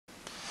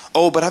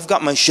Oh, but I've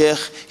got my Shaykh,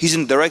 he's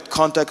in direct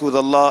contact with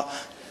Allah.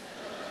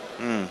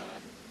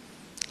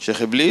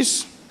 Shaykh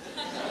Iblis?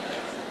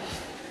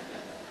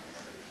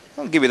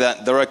 Don't give me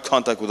that direct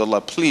contact with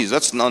Allah, please.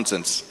 That's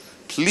nonsense.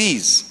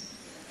 Please.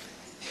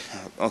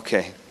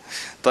 Okay.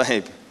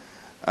 طيب.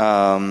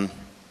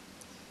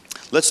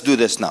 Let's do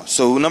this now.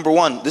 So number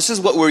one, this is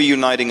what we're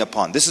uniting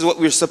upon. This is what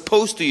we're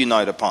supposed to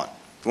unite upon.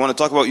 If we want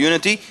to talk about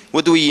unity,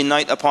 what do we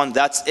unite upon?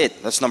 That's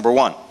it. That's number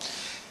one.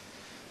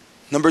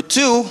 Number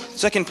two,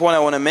 second point I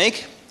want to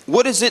make,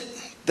 when is it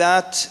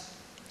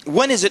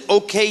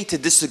okay to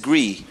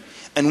disagree?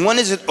 And when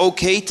is it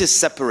okay to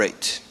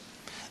separate?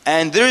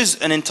 And there's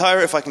an entire,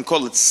 if I can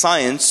call it,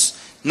 science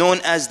known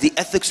as the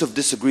ethics of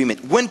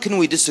disagreement. When can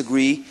we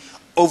disagree?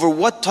 Over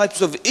what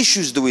types of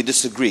issues do we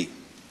disagree?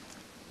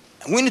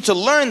 And we need to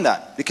learn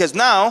that, because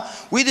now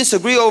we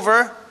disagree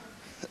over,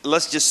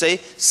 let's just say,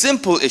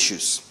 simple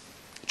issues.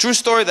 True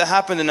story that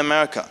happened in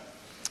America.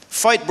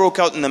 Fight broke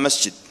out in the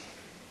masjid.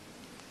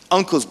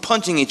 Uncles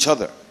punching each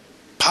other.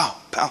 Pow,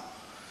 pow.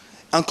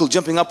 Uncle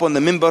jumping up on the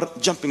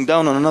minbar, jumping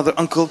down on another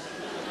uncle.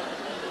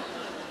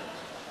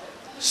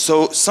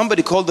 So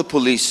somebody called the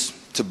police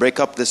to break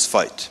up this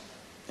fight.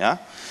 Yeah.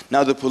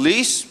 Now the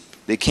police,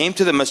 they came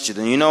to the masjid,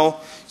 and you know,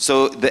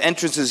 so the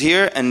entrance is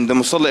here and the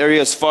musalla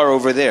area is far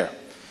over there.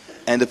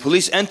 And the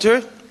police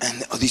entered,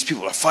 and these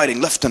people are fighting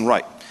left and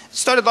right. It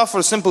started off for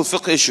a simple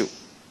fiqh issue.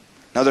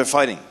 Now they're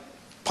fighting,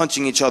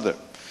 punching each other.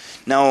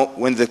 Now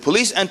when the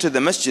police entered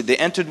the masjid, they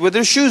entered with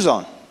their shoes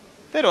on.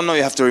 They don't know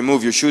you have to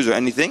remove your shoes or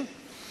anything.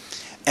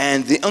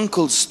 And the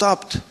uncles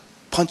stopped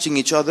punching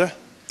each other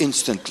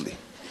instantly.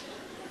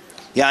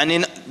 Yeah,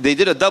 and they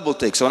did a double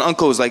take. So an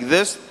uncle was like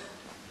this.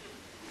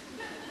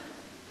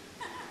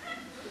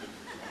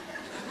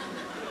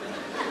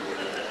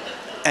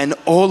 And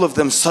all of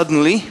them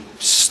suddenly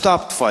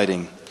stopped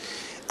fighting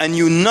and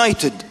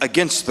united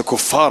against the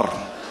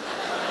kuffar.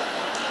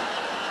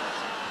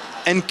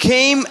 And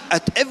came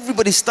at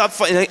everybody stopped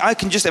fighting. I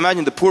can just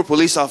imagine the poor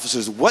police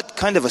officers. What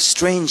kind of a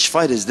strange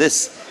fight is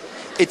this?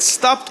 It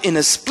stopped in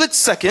a split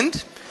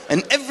second.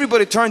 And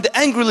everybody turned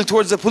angrily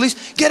towards the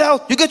police. Get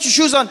out, you got your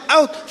shoes on,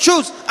 out,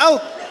 shoes,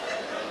 out.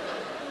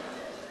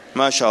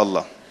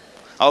 MashaAllah.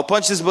 I'll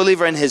punch this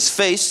believer in his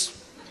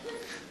face,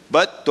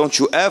 but don't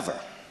you ever,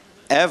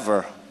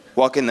 ever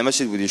walk in the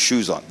masjid with your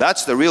shoes on.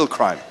 That's the real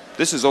crime.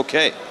 This is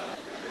okay.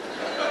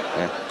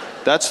 Yeah.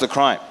 That's the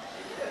crime.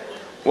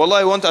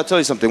 Wallahi, I'll tell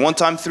you something. One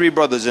time, 3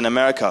 brothers in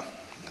America,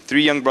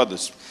 3 young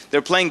brothers,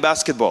 they're playing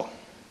basketball.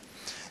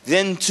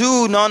 Then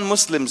 2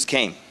 non-Muslims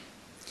came.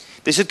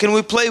 They said, can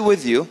we play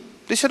with you?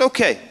 They said,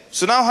 okay.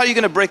 So now how are you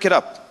going to break it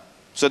up?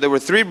 So there were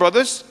 3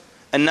 brothers,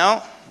 and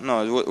now,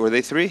 no, were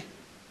they 3?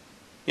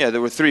 Yeah, there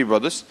were 3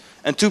 brothers,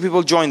 and 2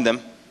 people joined them.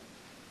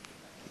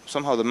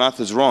 Somehow the math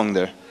is wrong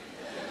there.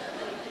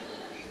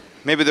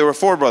 Maybe there were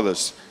 4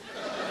 brothers.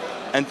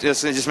 And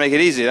just make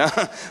it easy, huh?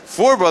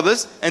 4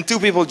 brothers, and 2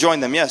 people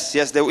joined them. Yes,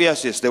 there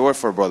were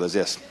 4 brothers,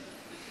 yes.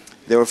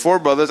 There were 4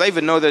 brothers, I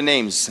even know their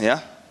names,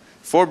 yeah?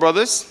 4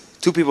 brothers,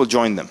 2 people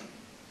joined them.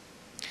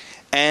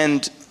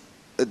 And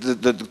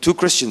the 2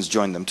 Christians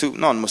joined them, 2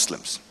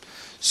 non-Muslims.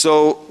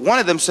 So one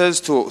of them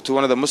says to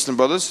one of the Muslim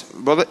brothers,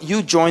 brother,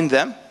 you join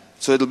them,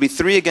 so it'll be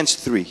 3 against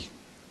 3.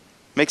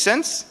 Make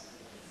sense?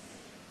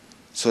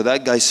 So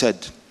that guy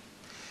said,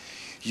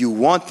 you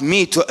want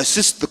me to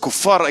assist the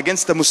kuffar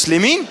against the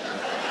Muslimin?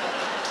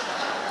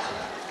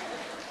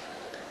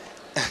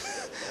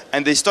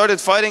 And they started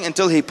fighting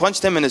until he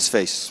punched him in his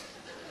face.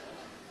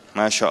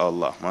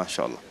 MashaAllah,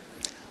 MashaAllah.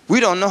 We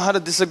don't know how to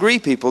disagree,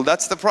 people.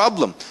 That's the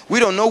problem. We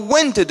don't know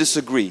when to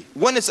disagree,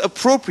 when it's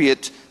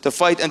appropriate to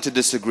fight and to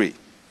disagree.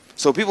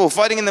 So people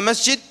fighting in the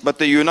masjid, but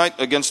they unite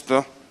against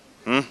the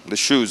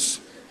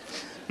shoes.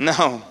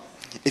 Now,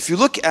 if you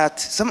look at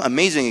some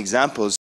amazing examples,